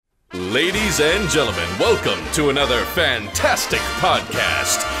Ladies and gentlemen, welcome to another fantastic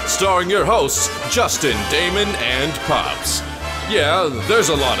podcast starring your hosts, Justin, Damon, and Pops. Yeah, there's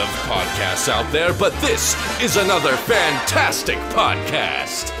a lot of podcasts out there, but this is another fantastic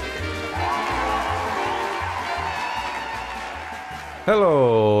podcast.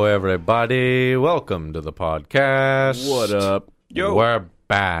 Hello, everybody. Welcome to the podcast. What up? Yo. We're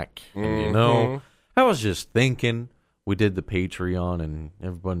back. And you know, I was just thinking, we did the Patreon, and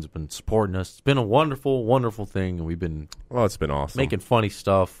everyone's been supporting us. It's been a wonderful, wonderful thing, and we've been it's been awesome. making funny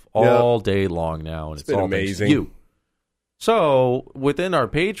stuff all day long now, and it's been all amazing. thanks to you. So, within our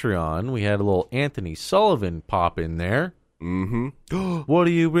Patreon, we had a little Anthony Sullivan pop in there. What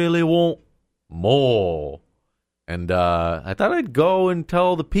do you really want? More. And I thought I'd go and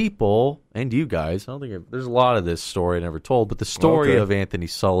tell the people, and you guys, I don't think there's a lot of this story I never told, but the story of Anthony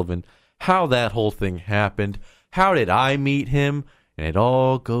Sullivan, how that whole thing happened, how did I meet him, and it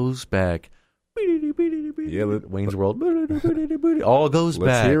all goes back. Wayne's World. All goes back.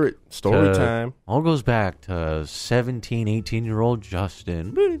 Let's hear it. Story time. All goes back to 17, 18-year-old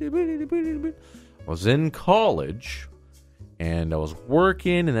Justin. I was in college, and I was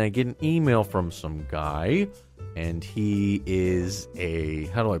working, and I get an email from some guy, and he is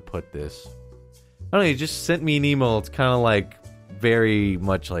how do I put this? I don't know, he just sent me an email. It's kind of like, very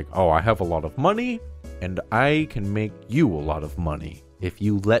much like, oh, I have a lot of money, and I can make you a lot of money if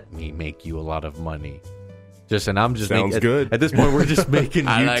you let me make you a lot of money. I'm just sounds good. At this point, we're just making YouTube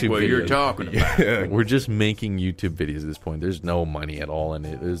I like what videos. you're talking about. Yeah. We're just making YouTube videos at this point. There's no money at all in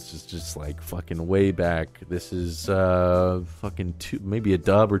it. It's just like fucking way back. This is fucking maybe a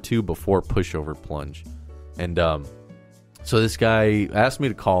dub or two before Pushover Plunge. And so this guy asked me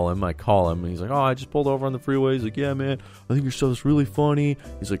to call him. I call him, and he's like, oh, I just pulled over on the freeway. He's like, yeah, man, I think your stuff's really funny.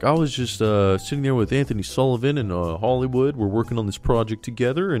 He's like, I was just sitting there with Anthony Sullivan in Hollywood. We're working on this project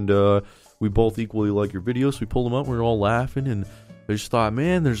together, and we both equally like your videos. So we pulled them up. We were all laughing, and I just thought,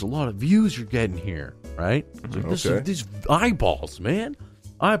 man, there's a lot of views you're getting here, right? I was like, these eyeballs, man.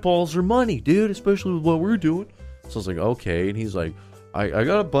 Eyeballs are money, dude, especially with what we're doing. So I was like, okay. And he's like, I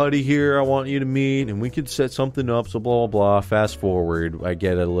got a buddy here I want you to meet, and we could set something up, so blah, blah, blah. Fast forward, I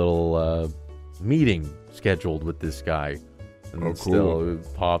get a little meeting scheduled with this guy. And still,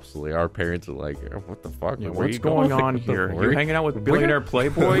 Pops, our parents are like, what the fuck? Yeah, Where what's you going on here? You're hanging out with billionaire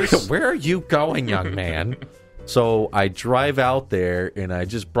playboys? Where are you going, young man? So I drive out there, and I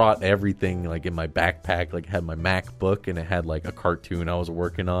just brought everything like in my backpack. Like, I had my MacBook, and it had like a cartoon I was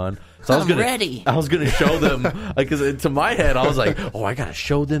working on. So I'm ready. I was gonna show them, like, because to my head, I was like, oh, I gotta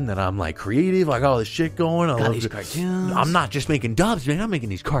show them that I'm like creative. I got all this shit going. I Got love these cartoons. I'm not just making dubs, man. I'm making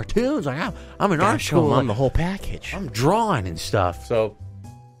these cartoons. Like, I'm an art school. I'm the whole package. I'm drawing and stuff. So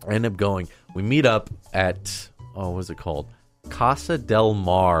I end up going. We meet up at what's it called? Casa del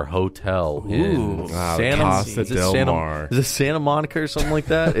Mar Hotel in Casa del Mar. Is it Santa Monica or something like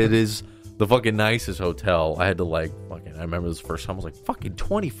that? It is the fucking nicest hotel. I had to I remember this first time I was like, fucking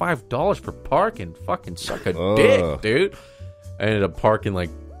 $25 for parking. Fucking suck a dick, dude. I ended up parking like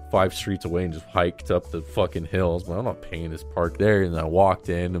 5 streets away and just hiked up the fucking hills. But I'm not paying this park there. And I walked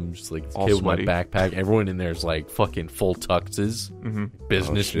in. I'm just like, all kid with my sweaty. backpack. Everyone in there is like fucking full tuxes,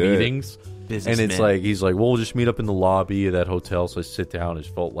 business meetings. And it's like, he's like, well, we'll just meet up in the lobby of that hotel. So I sit down. It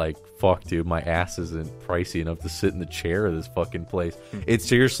felt like, fuck, dude, my ass isn't pricey enough to sit in the chair of this fucking place. It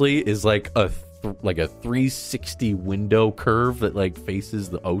seriously is like a 360 window curve that like faces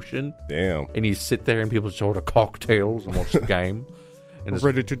the ocean. Damn. And you sit there and people just order cocktails and watch the game. And it's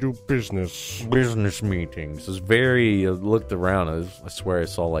Ready to do business. business meetings. It's very, I looked around. I swear I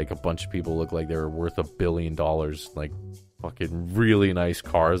saw like a bunch of people look like they were worth $1 billion. Like, fucking really nice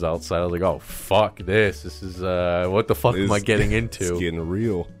cars outside. I was like, oh, fuck this. This is, what the fuck am I getting into? It's getting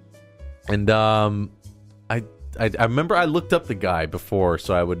real. And I remember I looked up the guy before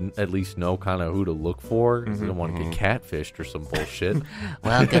so I would at least know kind of who to look for. I don't want to get catfished or some bullshit.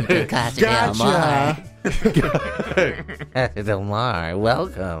 Welcome to Casa del Mar. Casa del Mar,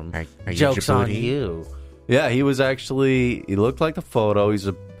 welcome. Are Joke's on Djibouti? you. Yeah, he looked like the photo.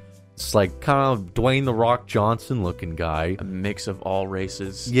 It's like kind of Dwayne The Rock Johnson looking guy. A mix of all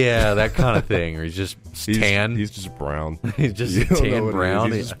races. Yeah, that kind of thing. Or he's just tan. He's just brown. He's just You don't know tan what it brown.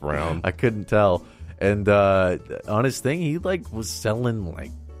 is. He's just brown. I couldn't tell. And on his thing, he like was selling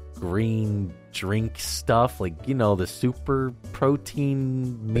like green drink stuff, like, you know, the super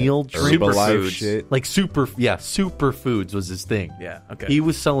protein meal drink. Herbalife Superfoods. shit. Like superfoods was his thing. Yeah, okay. He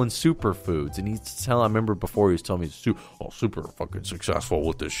was selling superfoods, and I remember before he was telling me, super fucking successful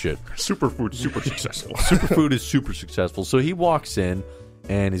with this shit. Superfood, super successful. Superfood is super successful. So he walks in,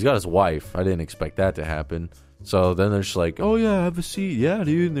 and he's got his wife. I didn't expect that to happen. So then they're just like, oh yeah, have a seat. Yeah,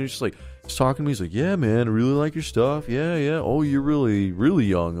 dude. And they're just like, he's talking to me. He's like, yeah, man, I really like your stuff. Yeah, yeah. Oh, you're really, really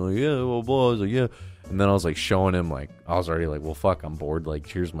young. I'm like, yeah, well, blah. I was like, yeah. And then I was like showing him, like, I was already like, well, fuck, I'm bored. Like,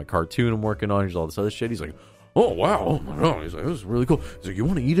 here's my cartoon I'm working on. Here's all this other shit. He's like, oh, wow. Oh, my God. He's like, this is really cool. He's like, you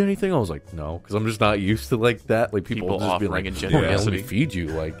want to eat anything? I was like, no, because I'm just not used to like that. Like, people just be like, offering oh, yeah, let me generosity. feed you.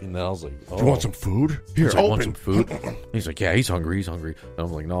 Like, and then I was like, oh. You want some food? Here, He's like, want open. some food? He's like, yeah, he's hungry. He's hungry. And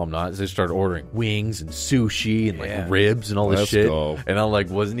I'm like, no, I'm not. So they started ordering wings and sushi and like ribs and all this Let's shit. go. And I like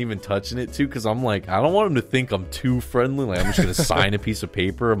wasn't even touching it too because I'm like, I don't want him to think I'm too friendly. Like I'm just gonna sign a piece of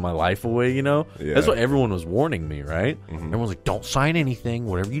paper of my life away, you know? Yeah. That's what everyone was warning me, right? Everyone's like, don't sign anything.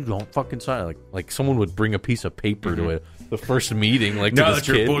 Whatever you don't fucking sign. Like someone would bring a piece of paper to it. The first meeting, like Now to this that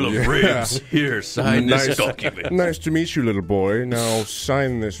you're kid. full of ribs, here, sign this document. Nice to meet you, little boy. Now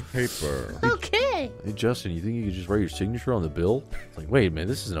sign this paper. Okay. Hey Justin, you think you could just write your signature on the bill? It's like, wait a minute,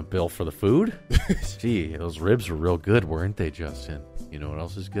 this isn't a bill for the food. Gee, those ribs were real good, weren't they, Justin? You know what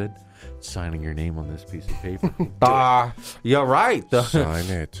else is good? Signing your name on this piece of paper. You're right. Sign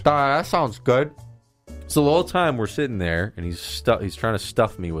it. That sounds good. So the whole time we're sitting there, and he's trying to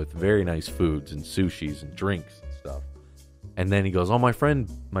stuff me with very nice foods and sushis and drinks and stuff. And then he goes, "Oh, my friend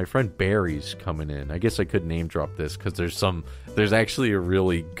Barry's coming in." I guess I could name drop this because there's actually a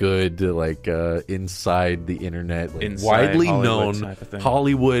really good like inside the internet, like, Inside widely Hollywood known type of thing.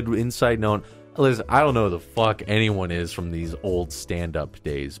 Hollywood inside known. Listen, I don't know who the fuck anyone is from these old stand-up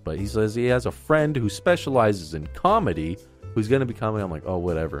days, but he says he has a friend who specializes in comedy who's going to be coming. I'm like, oh,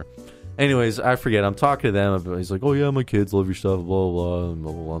 whatever. Anyways, I forget. I'm talking to them. He's like, oh, yeah, my kids love your stuff, blah, blah, blah, and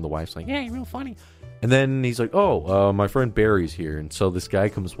blah, blah, blah. And the wife's like, yeah, you're real funny. And then he's like, oh, my friend Barry's here. And so this guy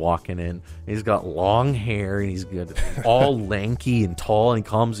comes walking in. And he's got long hair, and he's got all lanky and tall. And he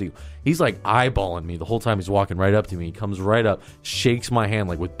comes, he's like eyeballing me the whole time. He's walking right up to me. He comes right up, shakes my hand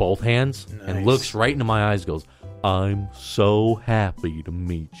like with both hands, and looks right into my eyes, goes, I'm so happy to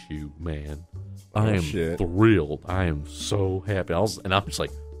meet you, man. I am thrilled. I am so happy. And I'm just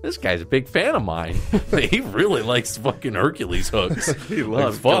like, this guy's a big fan of mine. He really likes fucking Hercules hooks. He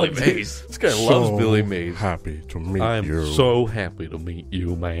loves Billy Mays. This guy loves Billy Mays. Happy to meet I am you. so happy to meet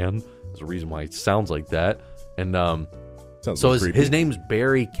you, man. There's a reason why it sounds like that. And Sounds so creepy. his name's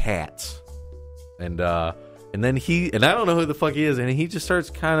Barry Katz. And then I don't know who the fuck he is, and he just starts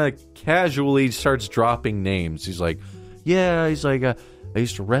kind of casually starts dropping names. He's like, yeah, he's like, I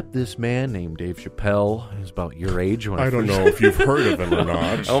used to rep this man named Dave Chappelle. He's about your age. When I don't know if you've heard of him or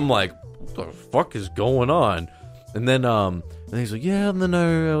not. I'm like, what the fuck is going on? And then he's like, yeah, and then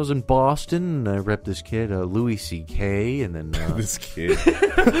I was in Boston, and I repped this kid, Louis C.K., and then... This kid.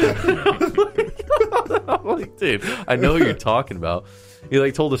 I'm like, dude, I know who you're talking about. He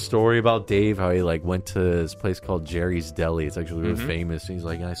like told a story about Dave, how he like went to this place called Jerry's Deli. It's actually really famous. And he's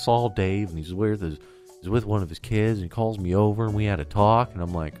like, I saw Dave, and he's with one of his kids, and he calls me over, and we had a talk. And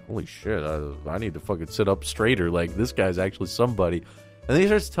I'm like, holy shit, I need to fucking sit up straighter. Like, this guy's actually somebody. And then he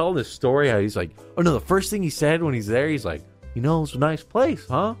starts telling this story how he's like, oh no, the first thing he said when he's there, he's like, you know, it's a nice place,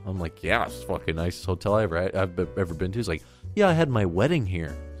 huh? I'm like, yeah, it's the fucking nicest hotel I've ever been to. He's like, yeah, I had my wedding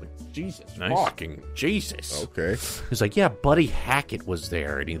here. Jesus, fucking Jesus. Okay. He's like, yeah, Buddy Hackett was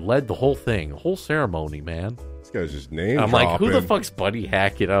there, and he led the whole thing, the whole ceremony, man. This guy's just name I'm like, who the fuck's Buddy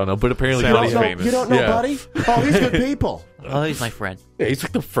Hackett? I don't know, but apparently Buddy's famous. You don't know Buddy? Oh, he's good people. Oh, he's my friend. Yeah, he's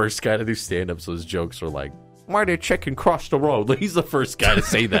like the first guy to do stand-up, so his jokes are like, why did a chicken cross the road? Like, he's the first guy to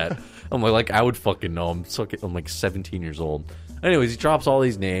say that. I'm like, I would fucking know. I'm like 17 years old. Anyways, he drops all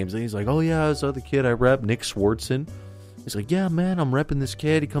these names, and he's like, oh yeah, this other kid I rep, Nick Swartzen. He's like, yeah, man, I'm repping this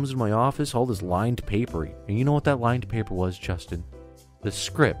kid. He comes into my office, all this lined paper. And you know what that lined paper was, Justin? The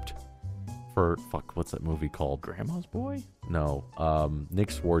script for, what's that movie called? Grandma's Boy? No, Nick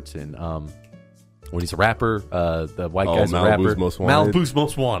Swartzen. When he's a rapper, the white guy's a Malibu's rapper. Most Wanted. Malibu's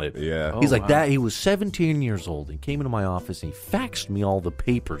Most Wanted. Yeah. He's like that. He was 17 years old. He came into my office and he faxed me all the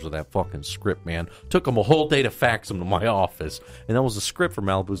papers of that fucking script, man. Took him a whole day to fax them to my office. And that was the script for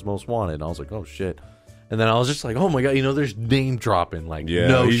Malibu's Most Wanted. And I was like, oh, shit. And then I was just like, oh my God, you know, there's name dropping, like,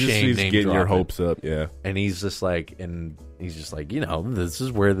 no shame he's name getting dropping. your hopes up, yeah. And he's just like, you know, this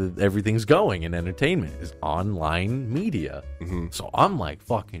is where everything's going in entertainment, is online media. So I'm like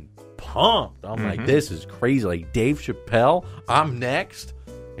fucking pumped. I'm like, this is crazy. Like, Dave Chappelle, I'm next.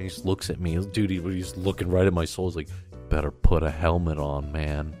 And he just looks at me, dude, he's looking right at my soul. He's like, better put a helmet on,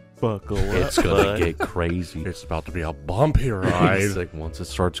 man. Buckle up. It's gonna get crazy. It's about to be a bumpy ride. He's like, once it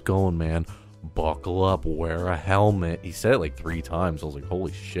starts going, man, buckle up, wear a helmet. He said it like 3 times. I was like,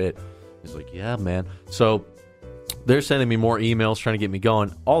 holy shit. He's like, yeah, man. So they're sending me more emails trying to get me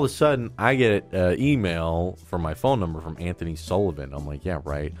going. All of a sudden, I get an email from my phone number from Anthony Sullivan. I'm like, yeah,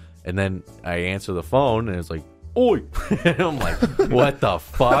 right. And then I answer the phone, and it's like, oi. And I'm like, what the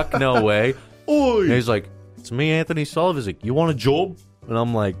fuck? No way. Oi. And he's like, it's me, Anthony Sullivan. He's like, you want a job? And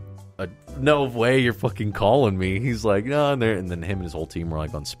I'm like, no way you're fucking calling me. He's like, no. And then him and his whole team were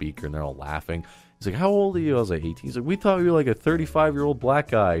like on speaker and they're all laughing. He's like, how old are you? I was like, 18. He's like, we thought you were like a 35-year-old black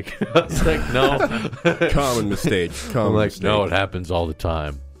guy. I was like, no. Common mistake. I'm like, no, it happens all the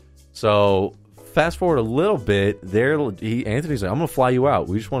time. So fast forward a little bit. Anthony's like, I'm gonna fly you out.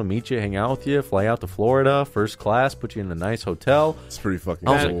 We just want to meet you, hang out with you, fly out to Florida, first class, put you in a nice hotel. It's pretty fucking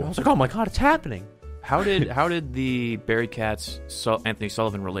I cool. was like, oh my god, it's happening. How did the Barry Katz Anthony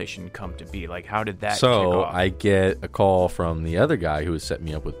Sullivan relation come to be? Like, how did that kick So off? I get a call from the other guy who was setting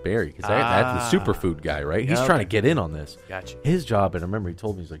me up with Barry, because that's the superfood guy, right? He's trying to get in on this. Gotcha. His job, and I remember he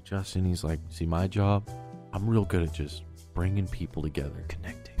told me, he's like, Justin, he's like, see, my job, I'm real good at just bringing people together,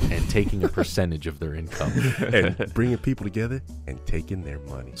 Connecting. and taking a percentage of their income. And bringing people together and taking their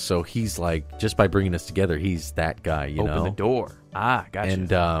money. So he's like, just by bringing us together, he's that guy, you Open know? the door. Gotcha.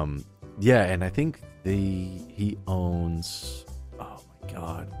 And yeah, and I think he owns, oh my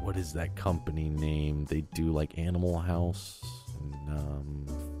god, what is that company name? They do like Animal House and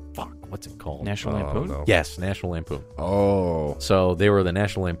fuck, what's it called? National Lampoon? no. Yes, National Lampoon. Oh. So they were the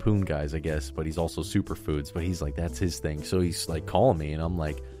National Lampoon guys, I guess, but he's also Superfoods, but he's like, that's his thing. So he's like calling me, and I'm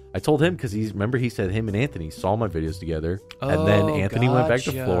like, I told him, because remember he said him and Anthony saw my videos together, and then Anthony went back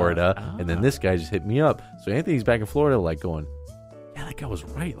to gotcha. Florida, and then this guy just hit me up. So Anthony's back in Florida, like going, yeah, that guy was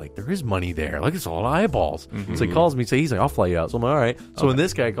right. Like, there is money there. Like, it's all eyeballs. So he calls me, he's like, I'll fly you out. So I'm like, all right. So when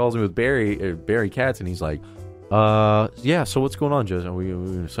this guy calls me with Barry Katz, and he's like, yeah, so what's going on, Justin?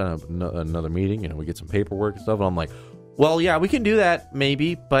 We set up another meeting, and we get some paperwork and stuff. And I'm like, well, yeah, we can do that,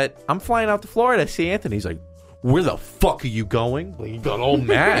 maybe, but I'm flying out to Florida to see Anthony. He's like, where the fuck are you going? Like, he got all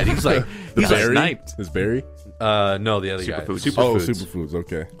mad. He's like, Barry? sniped. Is Barry? no, the other guy. Superfoods. Oh, Superfoods. Superfoods.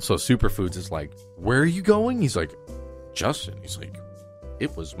 Okay. So Superfoods is like, where are you going? He's like, Justin. He's like,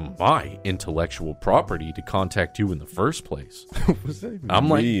 it was my intellectual property to contact you in the first place. What's that even I'm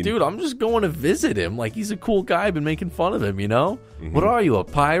like, mean? dude, I'm just going to visit him. Like, he's a cool guy. I've been making fun of him, you know? What are you, a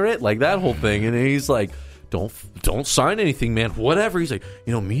pirate? Like, that whole thing. And he's like, don't sign anything, man. Whatever. He's like,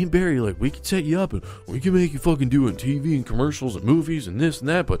 me and Barry, like, we can set you up and we can make you fucking do it in TV and commercials and movies and this and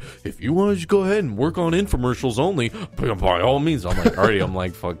that. But if you want to just go ahead and work on infomercials only, by all means. I'm like, already, I'm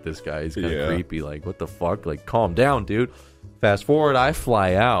like, fuck this guy. He's kind of creepy. Like, what the fuck? Like, calm down, dude. Fast forward, I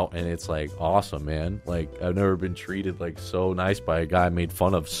fly out, and it's like awesome, man. Like, I've never been treated like so nice by a guy I made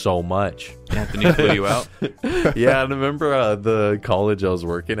fun of so much. Anthony flew you out. Yeah, and I remember the college I was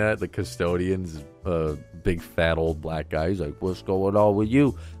working at, the custodian's big fat old black guy. He's like, what's going on with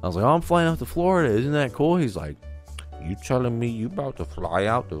you? I was like, oh, I'm flying out to Florida. Isn't that cool? He's like, you telling me you about to fly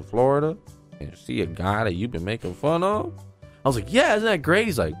out to Florida and see a guy that you've been making fun of? I was like, yeah, isn't that great?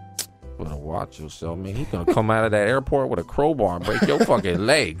 He's like, better watch yourself, man. He's gonna come out of that airport with a crowbar and break your fucking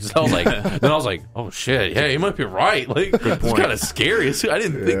legs. I was like, oh shit, yeah, he might be right. Like, it's kind of scary. I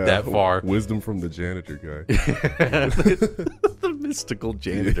didn't think that far. Wisdom from the janitor guy. The mystical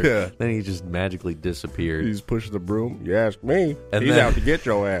janitor. Yeah. Then he just magically disappeared. He's pushing the broom. You ask me. And He's then- out to get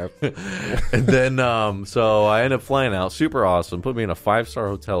your ass. And then, so I ended up flying out. Super awesome. Put me in a 5-star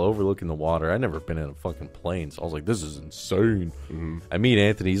hotel overlooking the water. I'd never been in a fucking plane, so I was like, this is insane. I meet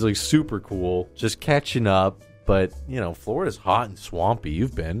Anthony. He's like super cool. Just catching up. But, Florida's hot and swampy.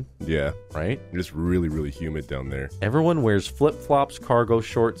 You've been, Yeah. right? It's really, really humid down there. Everyone wears flip-flops, cargo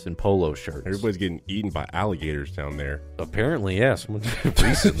shorts, and polo shirts. Everybody's getting eaten by alligators down there. Apparently, yeah. Someone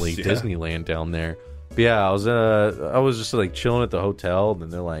recently, Yeah. Disneyland down there. But yeah, I was just like chilling at the hotel, and then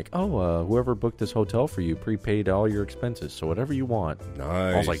they're like, oh, whoever booked this hotel for you prepaid all your expenses, so whatever you want.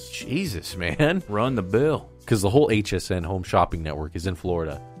 Nice. I was like, Jesus, man. Run the bill. Because the whole HSN Home Shopping Network is in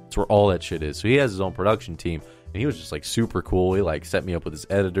Florida. It's where all that shit is. So he has his own production team, and he was just like super cool. He like set me up with his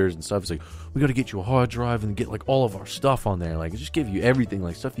editors and stuff. He's like, we got to get you a hard drive and get like all of our stuff on there. Like, just give you everything,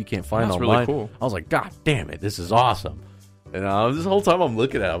 like stuff you can't find That's online. really cool. I was like, God damn it, this is awesome. And this whole time I'm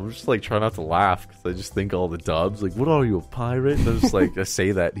looking at him, I'm just like trying not to laugh because I just think all the dubs, like, what are you, a pirate? And I was like, I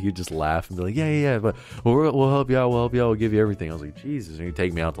say that, he'd just laugh and be like, yeah, but we'll help you out, we'll give you everything. I was like, Jesus. And he'd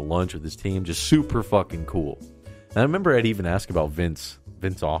take me out to lunch with his team, just super fucking cool. And I remember I'd even ask about Vince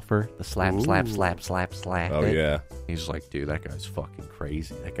Offer, the slap. Oh, yeah. He's just like, dude, that guy's fucking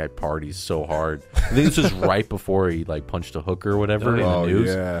crazy. That guy parties so hard. I think this was right before he like punched a hooker or whatever in the news.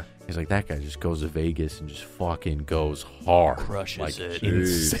 Yeah. He's like, that guy just goes to Vegas and just fucking goes hard. Crushes like, it.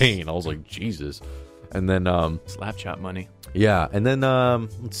 insane. I was like, Jesus. And then, Slap chop money. yeah. And then,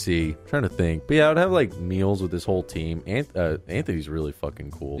 let's see. I'm trying to think. But yeah, I would have like meals with this whole team. Anthony's really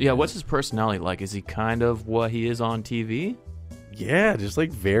fucking cool. Yeah, man. what's his personality like? Is he kind of what he is on TV? Yeah, just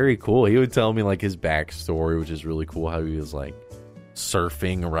like very cool. He would tell me like his backstory, which is really cool. How he was like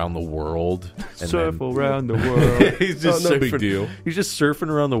surfing around the world. And around the world. he's just no surfing, big deal. He's just surfing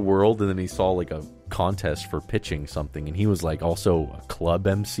around the world, and then he saw like a contest for pitching something, and he was like also a club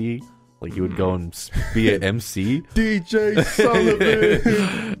MC. Like he would go and be an MC. DJ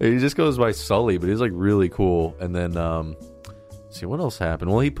Sullivan. He just goes by Sully, but he's like really cool. And then see what else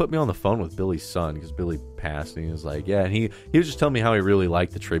happened. Well, he put me on the phone with Billy's son because Billy passed, and he was like, yeah, and he was just telling me how he really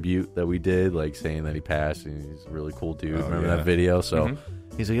liked the tribute that we did, like saying that he passed, and he's a really cool dude. Remember that video? So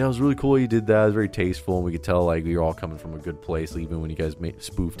he's like, yeah, it was really cool you did that. It was very tasteful, and we could tell like we were all coming from a good place, even when you guys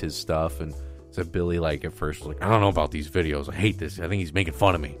spoofed his stuff. And so Billy, like at first, was like, I don't know about these videos. I hate this. I think he's making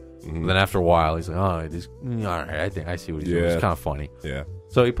fun of me. And then after a while, he's like, oh, this, all right, I think I see what he's doing. It's kind of funny. Yeah.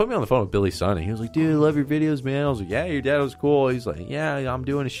 So he put me on the phone with Billy's son, and he was like, dude, I love your videos, man. I was like, yeah, your dad was cool. He's like, yeah, I'm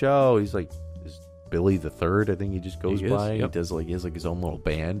doing a show. He's like, is Billy the Third, I think he just goes by. Yep. He does like, he has like his own little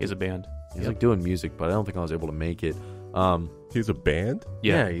band. He has a band. He's like doing music, but I don't think I was able to make it. He's a band?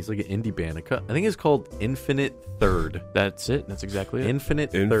 Yeah, he's like an indie band. I think it's called Infinite Third. That's it. That's exactly it.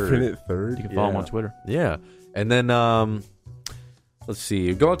 Infinite Third. Infinite Third? You can follow him on Twitter. Yeah. And then, let's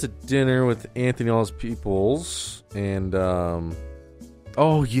see. Go out to dinner with Anthony All His Peoples, and,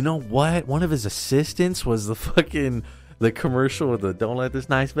 oh, you know what? One of his assistants was the commercial with the "Don't let this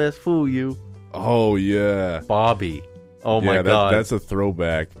nice vest fool you." Oh, yeah. Bobby. Oh my God. That's a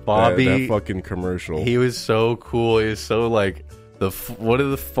throwback. Bobby. That fucking commercial. He was so cool. He was so like one of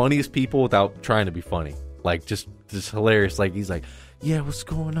the funniest people without trying to be funny. Like just hilarious. Like he's like, yeah, what's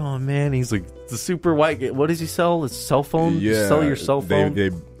going on, man? He's like the super white guy. What does he sell? His cell phone? Yeah. Sell your cell phone?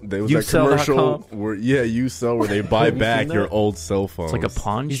 There was that commercial where you sell where they buy back your old cell phones. It's like a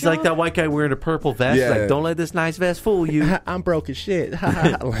pawn He's shop? like that white guy wearing a purple vest. Yeah. Like, don't let this nice vest fool you. I'm broke as shit.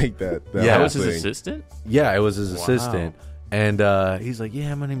 Like that. Yeah, That whole was his thing. assistant? Yeah, it was his assistant. And he's like,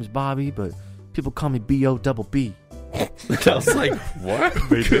 yeah, my name is Bobby, but people call me B-O-double-B. I was like, what?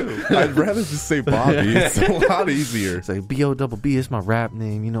 They do. I'd rather just say Bobby. It's a lot easier. It's like B-O-double-B is my rap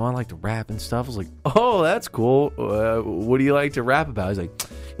name. You know, I like to rap and stuff. I was like, oh, that's cool. What do you like to rap about? He's like,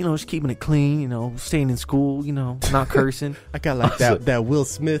 you know, just keeping it clean, you know, staying in school, you know, not cursing. I got like that Will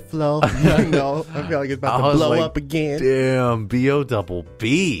Smith flow. You know, I feel like it's about to blow up again. Damn,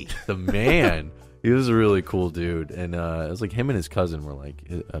 B-O-double-B, the man. He was a really cool dude. And it was like him and his cousin were like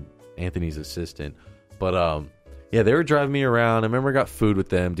Anthony's assistant. But yeah, they were driving me around. I remember I got food with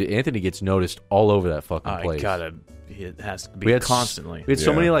them. Anthony gets noticed all over that fucking place. It has to be constantly. We had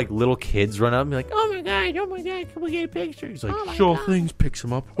so many like little kids run up and be like, oh my god, can we get a picture? He's like, sure things, picks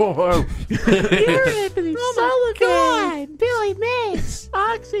him up. Oh, You're Anthony Sullivan. Billy Mays.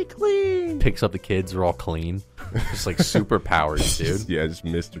 OxyClean. picks up the kids, they're all clean. Just like superpowers, dude. Yeah, just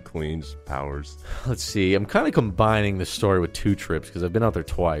Mr. Clean's powers. Let's see. I'm kind of combining the story with two trips because I've been out there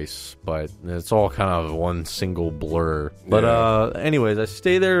twice, but it's all kind of one single blur. But anyways, I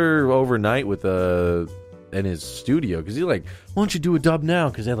stay there overnight with in his studio because he's like, why don't you do a dub now?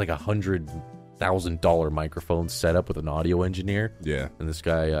 Because they had like $100,000 microphone set up with an audio engineer. Yeah. And this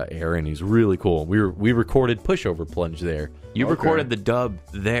guy Aaron, he's really cool. We recorded Pushover Plunge there. You recorded the dub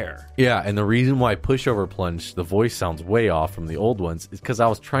there. Yeah, and the reason why Pushover Plunge, the voice sounds way off from the old ones, is because I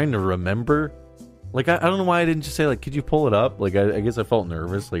was trying to remember. Like, I don't know why I didn't just say, like, could you pull it up? Like, I guess I felt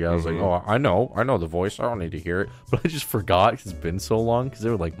nervous. Like, I was like, oh, I know the voice. I don't need to hear it. But I just forgot because it's been so long because they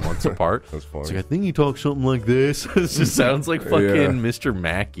were, like, months apart. That's funny. It's like, I think you talk something like this. It just sounds like fucking Mr.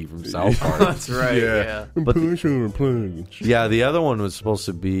 Mackey from South Park. That's right, yeah. But Yeah. the other one was supposed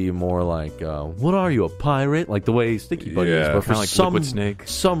to be more like, what are you, a pirate? Like the way Sticky Buddy is. Yeah. But for Kinda like Liquid Snake.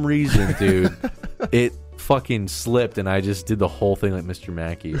 some reason, dude, it fucking slipped and I just did the whole thing like Mr.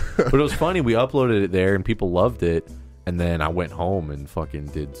 Mackey. But it was funny. We uploaded it there and people loved it. And then I went home and fucking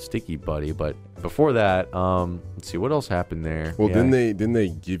did Sticky Buddy. But before that, let's see what else happened there. Well, Yeah. didn't they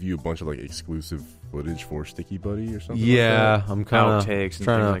give you a bunch of like exclusive footage for Sticky Buddy or something? Yeah, like that? I'm kind of Outtakes and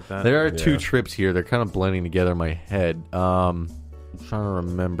trying things to. like that. There are two Yeah. trips here. They're kind of blending together in my head. I'm trying to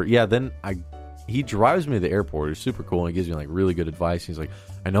remember. Yeah, then he drives me to the airport. He's super cool and he gives me like really good advice. He's like,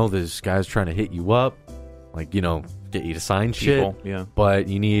 I know this guy's trying to hit you up, like, you know, get you to sign People, shit. yeah. But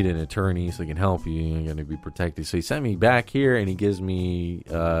you need an attorney so he can help you. You're going to be protected. So he sent me back here and he gives me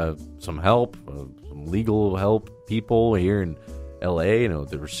some help, some legal help people here in LA. And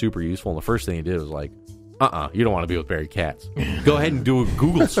they were super useful. And the first thing he did was like, you don't want to be with Barry Katz. Go ahead and do a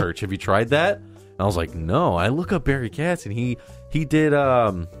Google search. Have you tried that? And I was like, no. I look up Barry Katz and he did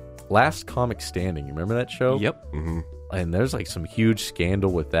Last Comic Standing. You remember that show? Yep. Mm-hmm. And there's like some huge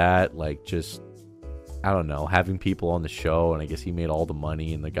scandal with that. Like just I don't know, having people on the show, and I guess he made all the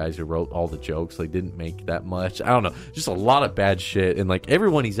money, and the guys who wrote all the jokes, like, didn't make that much. I don't know, just a lot of bad shit. And like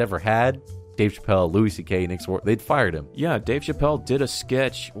everyone he's ever had, Dave Chappelle, Louis C.K., Nick Swartzen, they'd fired him. Yeah, Dave Chappelle did a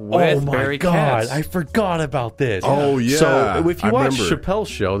sketch with Barry Katz. I forgot about this. Oh, yeah. So if you I watch remember. Chappelle's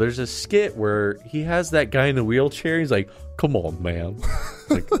show, there's a skit where he has that guy in the wheelchair. He's like, "Come on, man."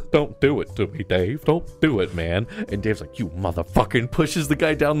 Like, "Don't do it to me, Dave. Don't do it, man." And Dave's like, "You motherfucking," pushes the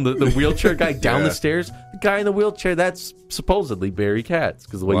guy down, the wheelchair guy down the stairs. The guy in the wheelchair, that's supposedly Barry Katz,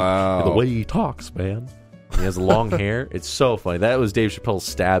 because the way he talks, man. He has long hair. It's so funny. That was Dave Chappelle's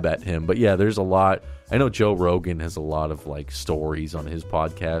stab at him. But yeah, there's a lot. I know Joe Rogan has a lot of like stories on his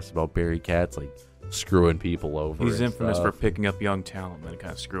podcast about Barry Katz, like screwing people over. He's and infamous stuff. for picking up young talent and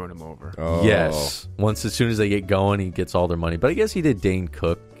kind of screwing him over. Oh. Yes. As soon as they get going, he gets all their money. But I guess he did Dane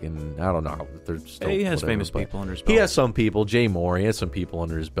Cook, and I don't know. They're still He has whatever, famous but people under his belt. He has some people. Jay Moore, he has some people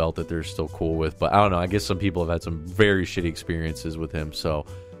under his belt that they're still cool with. But I don't know. I guess some people have had some very shitty experiences with him. So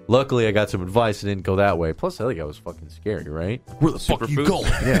luckily, I got some advice. It didn't go that way. Plus, I think I was fucking scary, right? Where the fuck you going?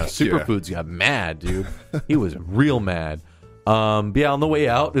 Yeah, Superfoods got mad, dude. He was real mad. But yeah, on the way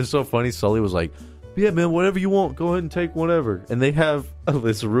out, it was so funny. Sully was like, "Yeah, man, whatever you want, go ahead and take whatever." And they have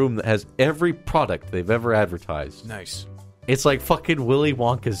this room that has every product they've ever advertised. Nice. It's like fucking Willy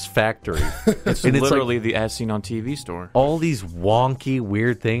Wonka's factory. It's And it's literally like the as seen on TV store. all these wonky,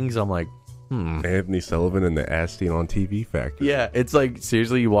 weird things. I'm like, Anthony Sullivan and the As Seen on TV factor. yeah, it's like,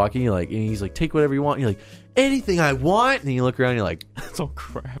 seriously, you walk in, you're like, and he's like, "Take whatever you want." And you're like, "Anything I want." And you look around, you're like, That's all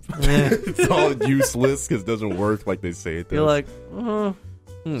crap. It's all useless because it doesn't work like they say it does. you're like,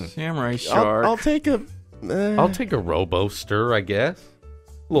 Samurai Shark. I'll take a. I'll take a Robo-Stir, I guess.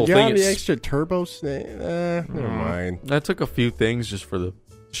 Little Got thing. the extra turbo snake. Never mind. I took a few things just for the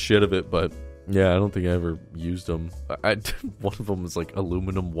shit of it, but yeah, I don't think I ever used them. One of them was like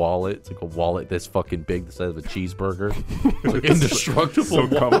aluminum wallet. It's like a wallet that's fucking big, the size of a cheeseburger. It's like indestructible. So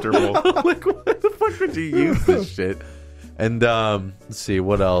comfortable. Like, what the fuck would you use this shit? And let's see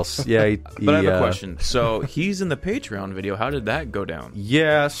what else. Yeah, But I have a question. So he's in the Patreon video. How did that go down?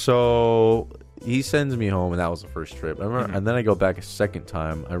 Yeah, so he sends me home, and that was the first trip. I remember, and then I go back a second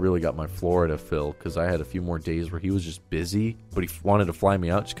time. I really got my Florida fill because I had a few more days where he was just busy, but he wanted to fly me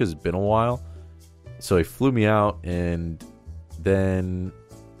out just because it's been a while. So he flew me out, and then,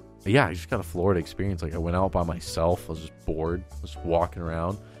 yeah, I just got a Florida experience. Like, I went out by myself. I was just bored. I was walking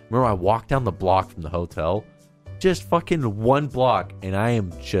around. Remember, I walked down the block from the hotel, just fucking one block, and I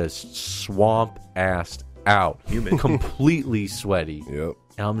am just swamp-assed out. Humid. Completely sweaty. Yep.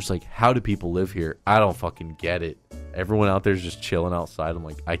 And I'm just like, how do people live here? I don't fucking get it. Everyone out there's just chilling outside. I'm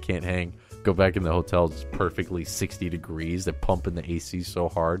like, I can't hang. Go back in the hotel. It's perfectly 60 degrees. They're pumping the AC so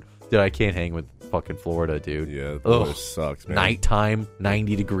hard. Dude, I can't hang with fucking Florida, dude. Yeah, the weather sucks, man. Nighttime,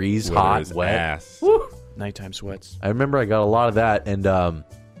 90 degrees, Weather hot, is wet. ass. Woo. Nighttime sweats. I remember I got a lot of that. And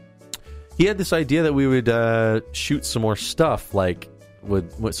he had this idea that we would shoot some more stuff. Like,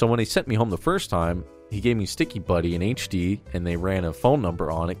 so when he sent me home the first time, he gave me Sticky Buddy in HD, and they ran a phone number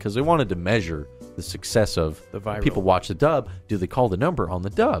on it because they wanted to measure the success of The viral. people watch the dub. Do they call the number on the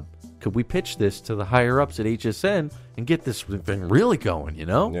dub? Could we pitch this to the higher ups at HSN and get this thing really going, you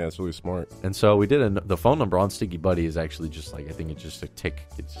know? Yeah, it's really smart. And so we did. The phone number on Sticky Buddy is actually just like, I think it's just a tick.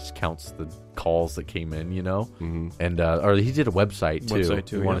 It just counts the calls that came in, you know? Mm-hmm. And or he did a website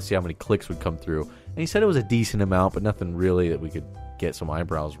too. We want to see how many clicks would come through. And he said it was a decent amount, but nothing really that we could get some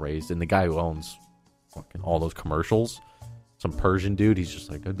eyebrows raised. And the guy who owns fucking all those commercials, some Persian dude, he's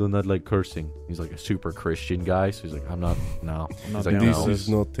just like, "I do not like cursing." He's like a super Christian guy, so he's like, I'm not he's like, down This with no. is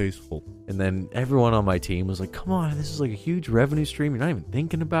not tasteful. And then everyone on my team was like, "Come on, this is like a huge revenue stream. You're not even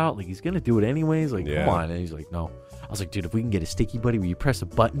thinking about, like, he's gonna do it anyways. Like, Yeah. come on." And he's like, "No." I was like, "Dude, if we can get a Sticky Buddy where you press a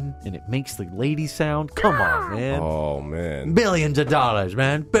button and it makes the lady sound, come on, man. Oh, man. Billions of dollars,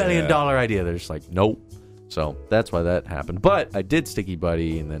 man. $1 billion Yeah. idea." They're just like, "Nope." So that's why that happened. But I did Sticky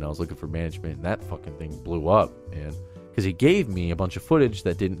Buddy, and then I was looking for management, and that fucking thing blew up, man. Because he gave me a bunch of footage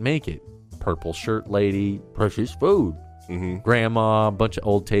that didn't make it. Purple shirt lady, precious food, grandma, a bunch of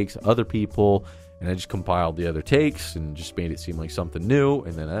old takes, other people, and I just compiled the other takes and just made it seem like something new,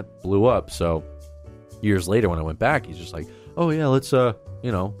 and then that blew up. So years later, when I went back, he's just like, "Oh yeah, let's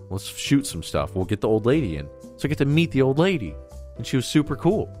let's shoot some stuff. We'll get the old lady in." So I get to meet the old lady, and she was super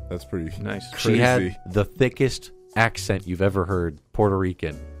cool. That's pretty Nice. crazy. She had the thickest accent you've ever heard, Puerto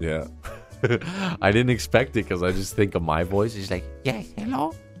Rican. Yeah. I didn't expect it because I just think of my voice. She's like, Yes,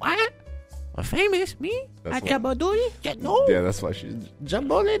 hello? What? Famous? Me? That's At what- Jabaduri? Yeah, no. Yeah, that's why she's...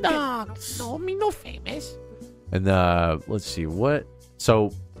 Jamboli dogs. No, me no famous. and let's see what.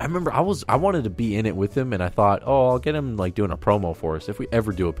 So I remember I wanted to be in it with him, and I thought, I'll get him like doing a promo for us if we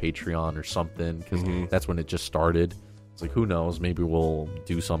ever do a Patreon or something, because that's when it just started. It's like, who knows? Maybe we'll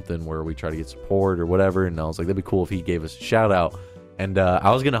do something where we try to get support or whatever. And I was like, that'd be cool if he gave us a shout out. And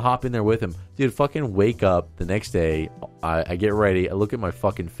I was gonna hop in there with him, dude. Fucking wake up the next day. I get ready. I look at my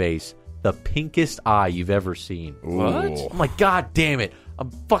fucking face, the pinkest eye you've ever seen. What? I'm like, God damn it! I'm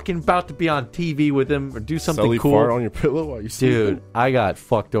fucking about to be on TV with him or do something Sully cool. fart on your pillow while you sleep. Dude, I got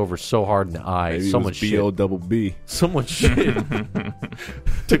fucked over so hard in the eye. Maybe Someone it was shit. B-O-double-B. Someone shit.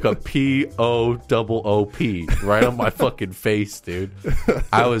 Took a P-O-O-O-P right on my fucking face, dude.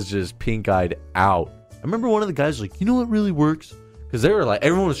 I was just pink-eyed out. I remember one of the guys was like, you know what really works? Because they were like,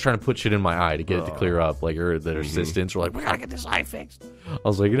 everyone was trying to put shit in my eye to get it to clear up. Like, or their assistants were like, we gotta get this eye fixed. I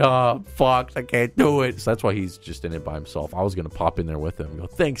was like, no, fuck, I can't do it. So that's why he's just in it by himself. I was gonna pop in there with him and go,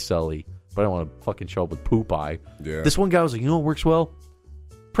 thanks, Sully. But I don't want to fucking show up with poop eye. Yeah. This one guy was like, you know what works well?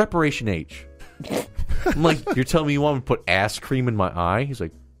 Preparation H. I'm like, you're telling me you want me to put ass cream in my eye? He's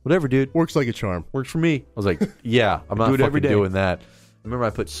like, whatever, dude. Works like a charm. Works for me. I was like, yeah, I'm not Do it every fucking day. doing that. I remember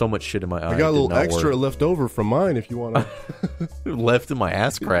I put so much shit in my eye. I got a it did little not extra work. left over from mine if you want to left in my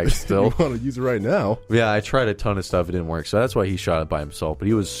ass crack still. you want to use it right now. Yeah, I tried a ton of stuff. It didn't work. So that's why he shot it by himself. But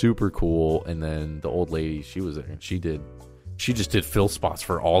he was super cool. And then the old lady, she was there. And she just did fill spots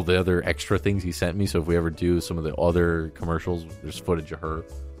for all the other extra things he sent me. So if we ever do some of the other commercials, there's footage of her.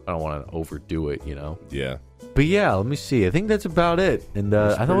 I don't want to overdo it, you know? Yeah. But yeah, let me see. I think that's about it. And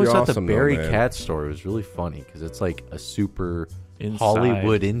I pretty always thought the awesome though, Barry man. Katz story was really funny because it's like a super Inside.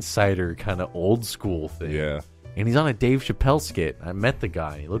 Hollywood insider kind of old school thing. Yeah. And he's on a Dave Chappelle skit. I met the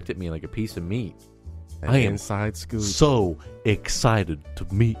guy. He looked at me like a piece of meat. I am Inside scoop. so excited to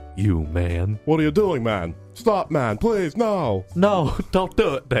meet you, man. What are you doing, man? Stop, man. Please, no. No, don't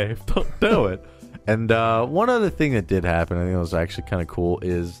do it, Dave. Don't do it. And one other thing that did happen, I think it was actually kind of cool,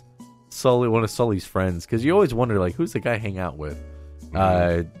 is Sully, one of Sully's friends, because you always wonder, like, who's the guy I hang out with?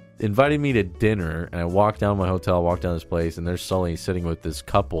 Invited me to dinner, and I walked down my hotel, walked down this place, and there's Sully sitting with this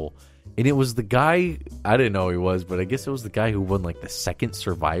couple. And it was the guy, I didn't know who he was, but I guess it was the guy who won, like, the second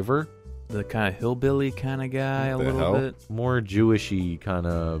Survivor. The kind of hillbilly kind of guy, a The little hell? bit. More Jewishy kind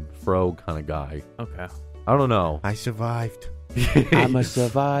of fro kind of guy. Okay. I don't know. I survived. I'm a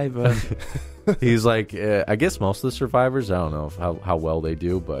survivor. He's like, I guess most of the survivors, I don't know how well they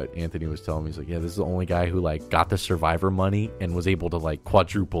do, but Anthony was telling me, he's like, yeah, this is the only guy who like got the survivor money and was able to like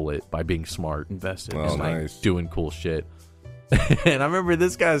quadruple it by being smart, Invested. Oh, and like nice. doing cool shit. And I remember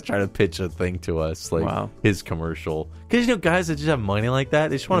this guy was trying to pitch a thing to us, like Wow. his commercial, because you know guys that just have money like that,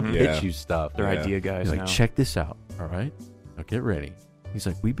 they just want to pitch Yeah. you stuff. They're Yeah. idea guys He's like, now. check this out, all right? Now get ready. He's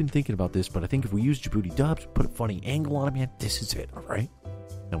like, we've been thinking about this, but I think if we use Djibouti Dubs, put a funny angle on it, man, this is it, all right?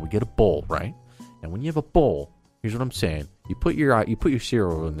 And we get a bowl, right? And when you have a bowl, here's what I'm saying: you put your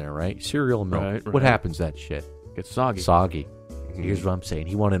cereal in there, right? Cereal and milk. Right, What right. happens to that shit? Gets soggy. Soggy. Here's what I'm saying: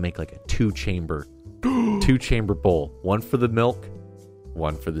 he wanted to make like a two chamber bowl, one for the milk,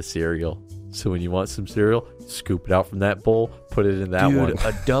 one for the cereal. So when you want some cereal, scoop it out from that bowl, put it in that Dude, one.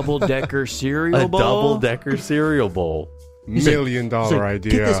 a double-decker cereal A bowl? double-decker cereal bowl. $1 million He's like, "Get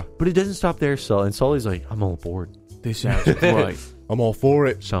idea. this." But it doesn't stop there, Sully. And Sully's like, I'm all aboard. This sounds great. I'm all for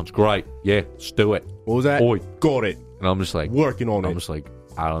it. Sounds great. Yeah, let's do it. What was that? Oi. Got it. And I'm just like, Working on I'm it. just like,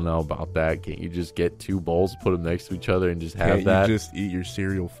 I don't know about that. Can't you just get two bowls, put them next to each other, and just have Can't that? you just eat your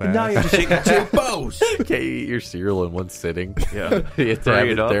cereal fast? now you have to take two bows. Can't you eat your cereal in one sitting? Yeah. You have to Bring have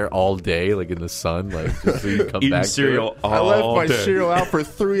it it up. there all day, like in the sun, like just so you come Eating back cereal to it. I left all my day. cereal out for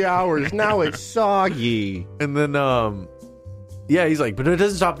 3 hours. Now it's soggy. And then, yeah, he's like, but it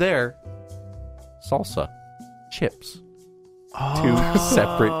doesn't stop there. Salsa, chips, two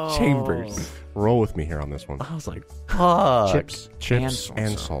separate chambers. Roll with me here on this one. I was like, fuck. Chips, Chips and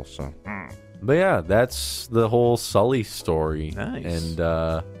and salsa. salsa. But yeah, that's the whole Sully story. Nice.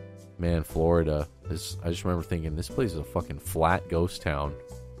 And man, Florida is. I just remember thinking this place is a fucking flat ghost town.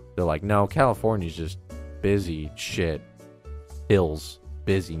 They're like, no, California's just busy shit, hills,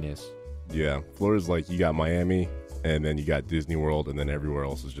 busyness. Yeah. Florida's like you got Miami and then you got Disney World and then everywhere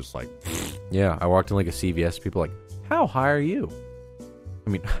else is just like Yeah, I walked in like a CVS. People are like, how high are you? I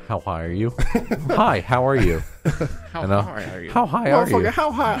mean, how high are you? Hi, how are you? How high are you? How high are you? Motherfucker,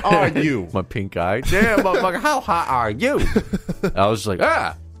 how high are you? My pink eye. Damn, motherfucker, how high are you? I was just like,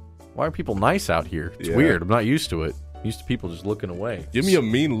 why are people nice out here? It's Yeah. weird. I'm not used to it. I'm used to people just looking away. give me a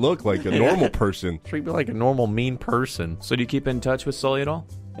mean look like a normal person. Treat me like a normal mean person. So do you keep in touch with Sully at all?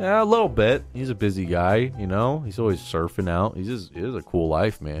 Yeah, a little bit. He's a busy guy, you know. He's always surfing out. He is a cool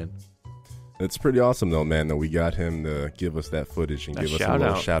life, man. It's pretty awesome, though, man, that we got him to give us that footage and A give us a shout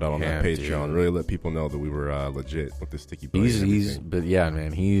little out. shout out on Yeah, that Patreon. dude. Really let people know that we were legit with the Sticky Buddy. But yeah,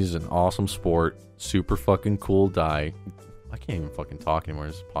 man, he's an awesome sport. Super fucking cool guy. I can't even fucking talk anymore.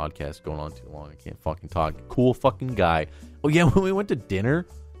 This podcast is going on too long. I can't fucking talk. Cool fucking guy. Oh yeah, when we went to dinner,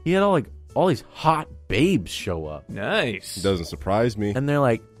 he had all these hot babes show up, Nice. Doesn't surprise me. and they're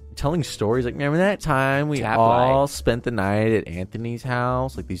like telling stories. Like, remember that time we Tap all light. spent the night at Anthony's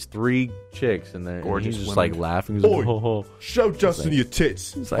house? Like these 3 chicks, and they're Gorgeous he's just women. like laughing. He's like, Oi. oh. Show Justin your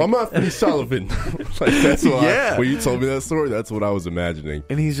tits. like- I'm Anthony Sullivan. Like, that's what Yeah. when you told me that story, that's what I was imagining.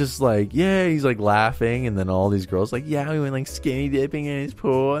 And he's just like, yeah, he's like laughing, and then all these girls like, yeah, we went like skinny dipping in his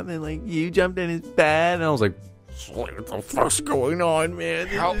pool, and then like you jumped in his bed, and I was like, what the fuck's going on, man?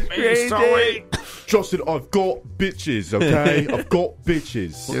 Help me, Sully. Justin, I've got bitches, okay? I've got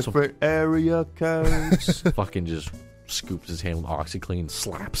bitches. Different area codes. Fucking just scoops his hand with OxyClean,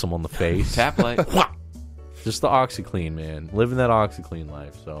 slaps him on the face. Tap light. Just the OxyClean, man. Living that OxyClean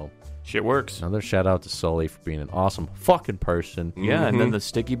life. So Shit works. another shout out to Sully for being an awesome fucking person. Yeah, and then the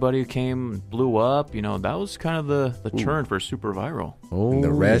Sticky Buddy blew up. You know, that was kind of the turn for Super Viral. Oh, And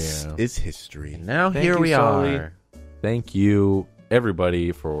the rest yeah. is history. And now Thank here you, we Sully. are. Thank you,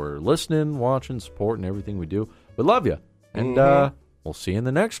 everybody, for listening, watching, supporting everything we do. We love you. And we'll see you in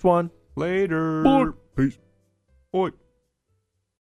the next one. Later. Peace. Oi.